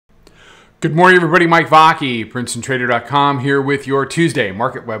Good morning, everybody. Mike Vacchi, Princetontrader.com, here with your Tuesday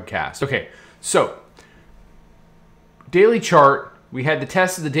market webcast. Okay, so daily chart. We had the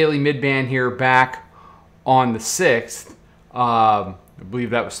test of the daily mid-band here back on the 6th. I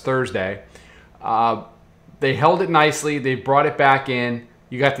believe that was Thursday. They held it nicely. They brought it back in.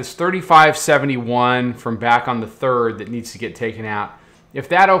 You got this 35.71 from back on the 3rd that needs to get taken out. If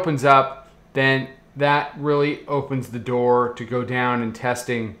that opens up, then that really opens the door to go down and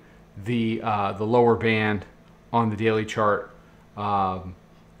testing the lower band on the daily chart. You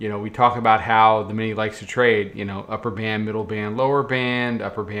know, we talk about how the mini likes to trade, you know, upper band, middle band, lower band,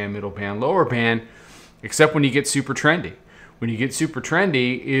 upper band, middle band, lower band, except when you get super trendy. When you get super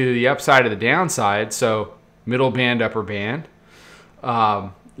trendy, either the upside or the downside, so middle band, upper band,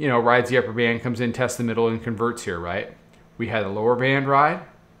 you know, rides the upper band, comes in, tests the middle, and converts here, right? We had a lower band ride,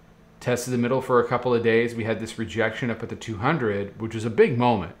 tested the middle for a couple of days. We had this rejection up at the 200, which was a big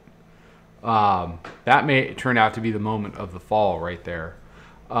moment. That may turn out to be the moment of the fall right there.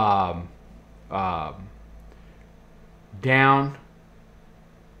 Down,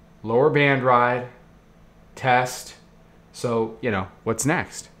 lower band ride, test. So, you know, what's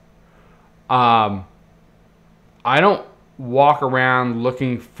next? I don't walk around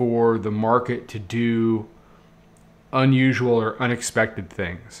looking for the market to do unusual or unexpected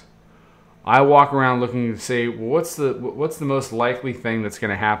things. I walk around looking to say, well, what's the most likely thing that's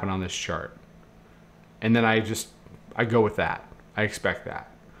going to happen on this chart? And then I go with that. I expect that.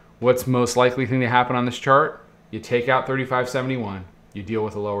 What's most likely thing to happen on this chart? You take out 35.71, you deal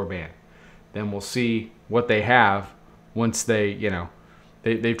with a lower band. Then we'll see what they have once they, you know,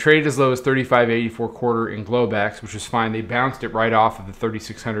 they've traded as low as 35.84 quarter in Globex, which is fine. They bounced it right off of the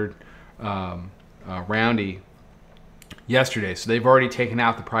 3600 roundy yesterday, so they've already taken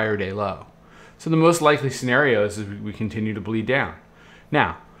out the prior day low. So the most likely scenario is we continue to bleed down.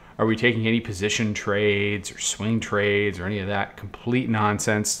 Now, are we taking any position trades or swing trades or any of that complete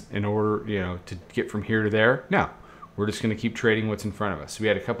nonsense in order, you know, to get from here to there? No, we're just going to keep trading what's in front of us. We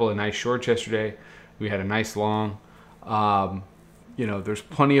had a couple of nice shorts yesterday. We had a nice long. You know, there's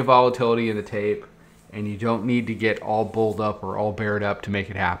plenty of volatility in the tape, and you don't need to get all bulled up or all bared up to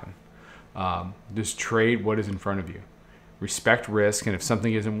make it happen. Just trade what is in front of you. Respect risk, and if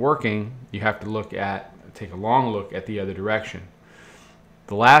something isn't working, you have to take a long look at the other direction.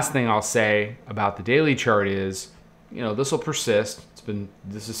 The last thing I'll say about the daily chart is, you know, this will persist.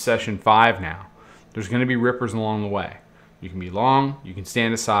 This is session 5 now. There's going to be rippers along the way. You can be long, you can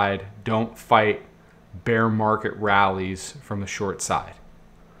stand aside. Don't fight bear market rallies from the short side.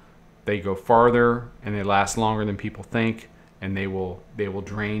 They go farther and they last longer than people think, and they will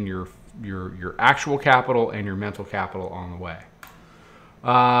drain your actual capital and your mental capital on the way.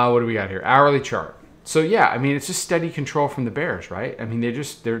 What do we got here? Hourly chart. So yeah, I mean, it's just steady control from the bears, right? I mean,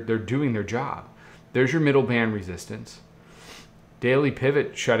 they're doing their job. There's your middle band resistance. Daily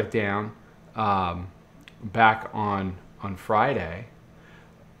pivot shut it down back on Friday,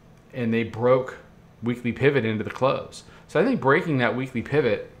 and they broke weekly pivot into the close. So I think breaking that weekly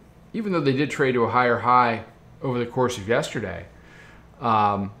pivot, even though they did trade to a higher high over the course of yesterday,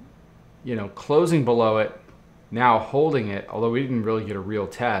 you know, closing below it, now holding it, although we didn't really get a real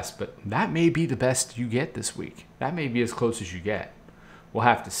test, but that may be the best you get this week. That may be as close as you get. We'll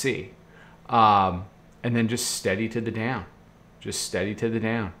have to see. And then just steady to the down. Just steady to the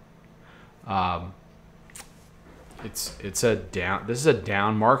down. It's a down. This is a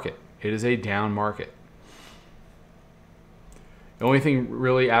down market. It is a down market. The only thing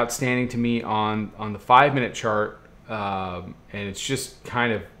really outstanding to me on the 5-minute chart, and it's just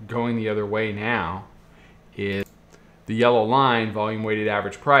kind of going the other way now, is the yellow line, volume weighted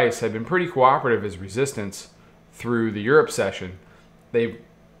average price, had been pretty cooperative as resistance through the Europe session. They've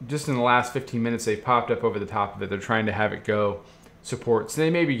just in the last 15 minutes, they've popped up over the top of it. They're trying to have it go support. So they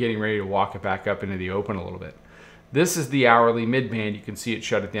may be getting ready to walk it back up into the open a little bit. This is the hourly mid-band. You can see it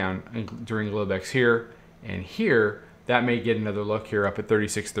shut it down during Globex here and here. That may get another look here up at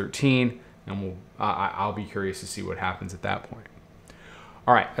 36.13, and I'll be curious to see what happens at that point.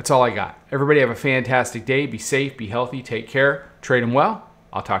 All right, that's all I got. Everybody have a fantastic day. Be safe, be healthy, take care, trade them well.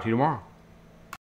 I'll talk to you tomorrow.